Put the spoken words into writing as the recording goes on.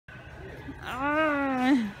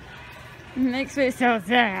It makes me so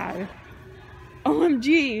sad.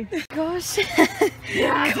 OMG. Gosh.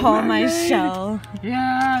 Yeah, call my shell.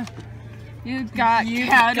 Yeah. You got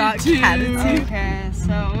catted too. Okay,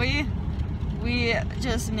 so we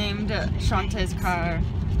just named Shantae's car,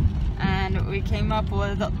 and we came up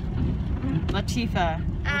with Latifa.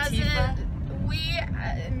 As Latifa? in,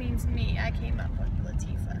 it means me. I came up with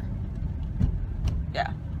Latifa.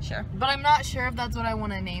 Yeah, sure. But I'm not sure if that's what I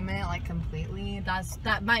want to name it, like completely.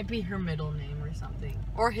 That might be her middle name or something,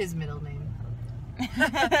 or his middle name.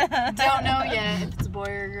 Don't know yet if it's a boy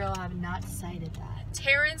or a girl. I have not decided that.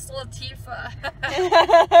 Terrence Latifa.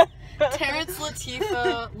 Terrence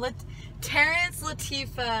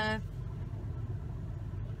Latifa.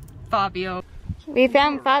 Fabio. We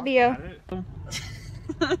found Fabio.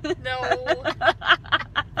 No.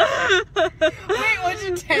 Wait, what's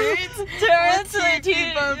your Terrence? Terrence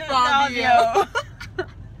Latifa Fabio.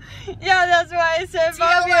 Yeah, that's why I said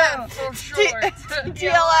Fabio. For short.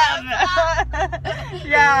 TLF.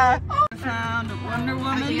 Yeah. Found Wonder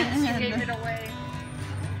Woman. I guess you gave it away.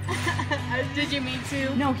 Did you mean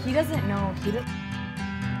to? No, he doesn't know. He doesn't.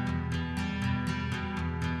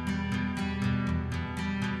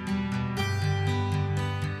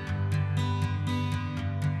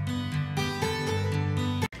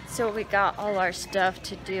 So we got all our stuff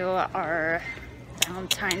to do our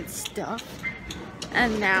Valentine stuff,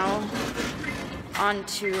 and now on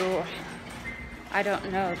to, I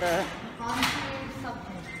don't know,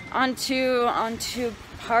 onto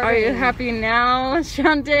party. Are you happy now,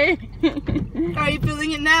 Shantae? How are you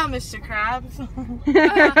feeling it now, Mr. Krabs?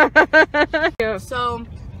 So,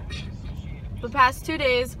 the past 2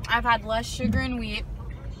 days, I've had less sugar and wheat,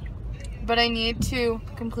 but I need to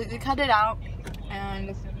completely cut it out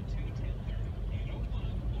and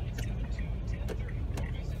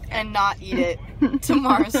not eat it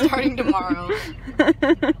tomorrow, starting tomorrow.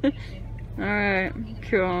 Alright,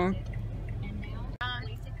 cool.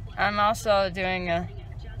 I'm also doing a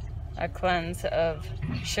cleanse of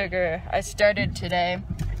sugar. I started today.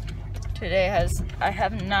 I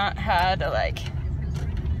have not had like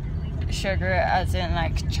sugar as in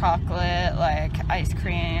like chocolate, like ice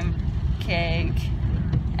cream, cake,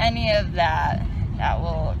 any of that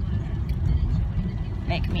will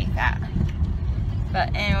make me fat.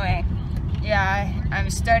 But anyway, yeah, I'm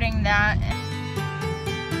starting that.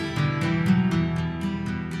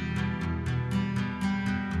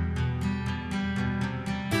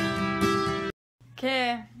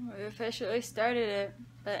 Okay, we officially started it.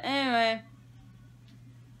 But anyway,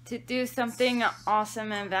 to do something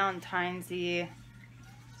awesome in Valentine's-y,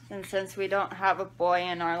 and since we don't have a boy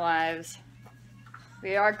in our lives,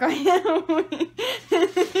 we are going to...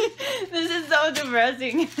 This is so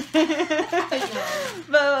depressing.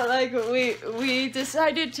 But like, we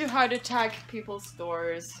decided to heart attack people's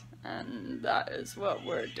stores, and that is what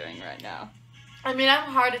we're doing right now. I mean, I'm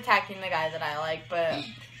heart attacking the guy that I like, but...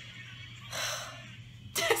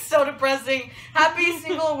 It's so depressing. Happy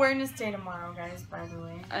Single Awareness Day tomorrow, guys, by the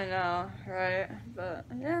way. I know, right? But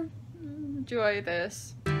yeah, enjoy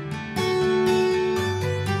this.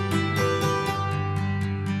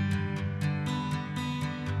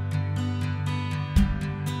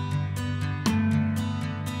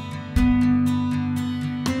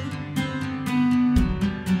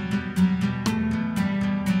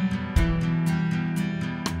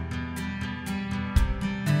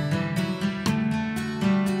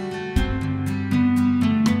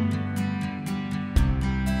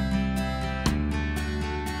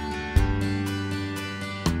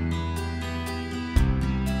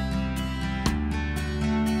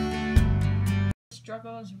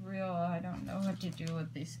 Struggle is real. I don't know what to do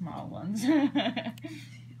with these small ones.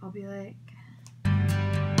 I'll be like...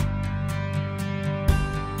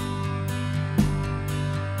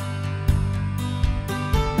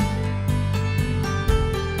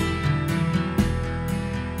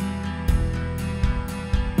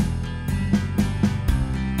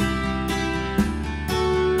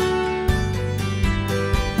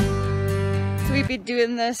 So we be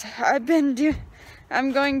doing this. I'm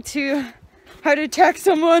going to heart attack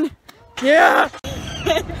someone. Yeah.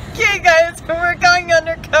 Okay, guys, we're going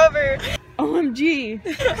undercover. OMG.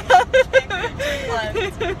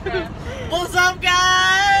 What's up,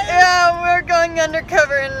 guys? Yeah, we're going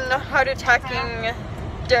undercover and heart attacking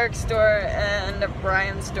Derek's store and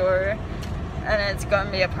Brian's store, and it's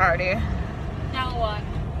gonna be a party. Now what?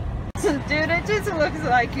 Dude, it just looks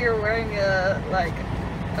like you're wearing a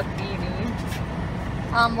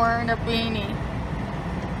beanie. I'm wearing a beanie.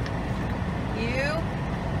 You?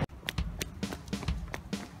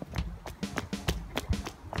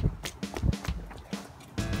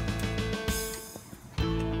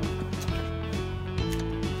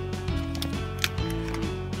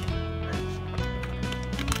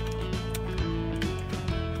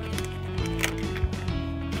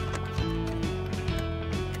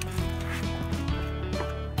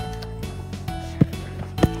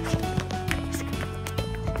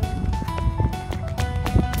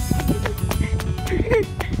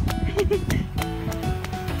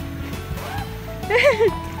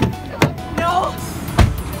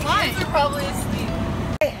 probably asleep.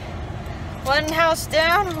 One house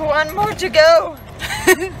down, one more to go.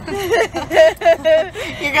 You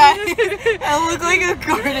guys, I look like a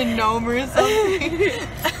garden gnome or something.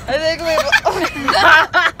 I think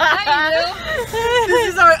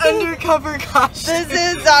This is our undercover costume.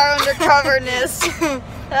 this is our undercoverness.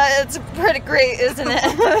 It's pretty great, isn't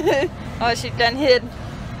it? Oh, she done hid.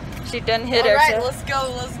 She done hid Alright, herself.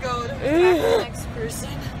 let's go. To the next person.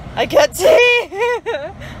 I can't see.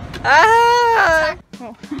 Ah!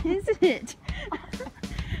 Oh, is it?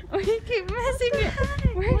 Oh, you keep messing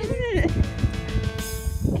it. Where is it?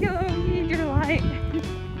 Kilo, you need your light.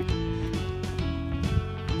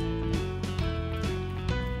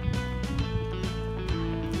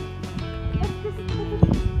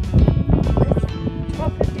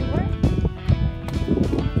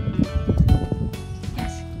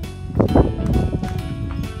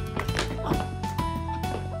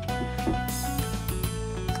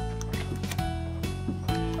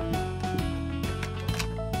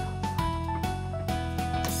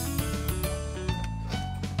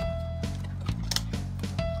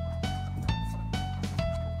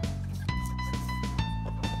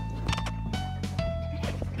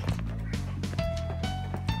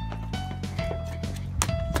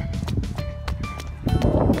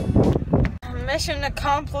 Mission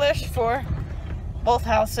accomplished for both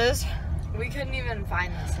houses. We couldn't even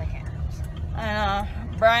find the second house. And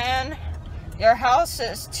Brian, your house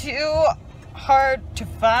is too hard to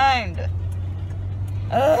find.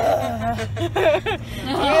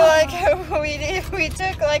 we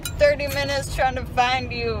took like 30 minutes trying to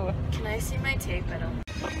find you. Can I see my tape? I don't.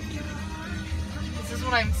 This is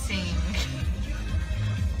what I'm seeing.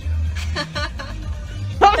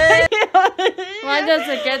 Why does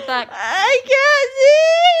it get that? I can't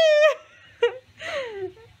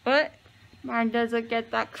see. What? Why does it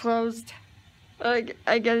get that closed? Like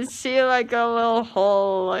I can see like a little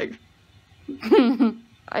hole. Like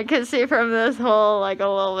I can see from this hole like a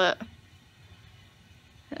little bit.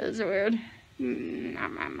 It's weird.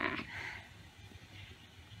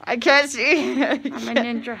 I can't see. I'm a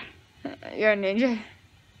ninja. You're a ninja.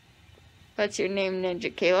 What's your name,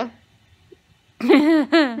 Ninja Kayla?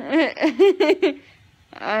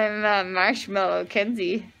 I'm Marshmallow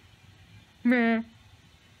Kenzie. Well,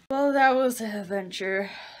 that was an adventure.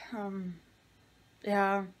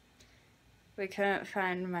 Yeah, we couldn't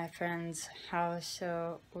find my friend's house,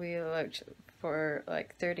 so we looked for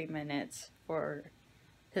like 30 minutes for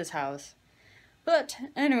his house. But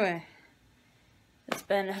anyway, it's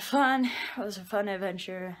been fun. It was a fun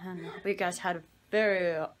adventure, and hope you guys had a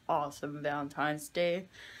very awesome Valentine's Day.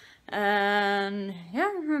 And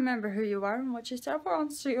yeah, remember who you are and what you stand for. I'll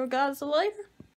see you guys later.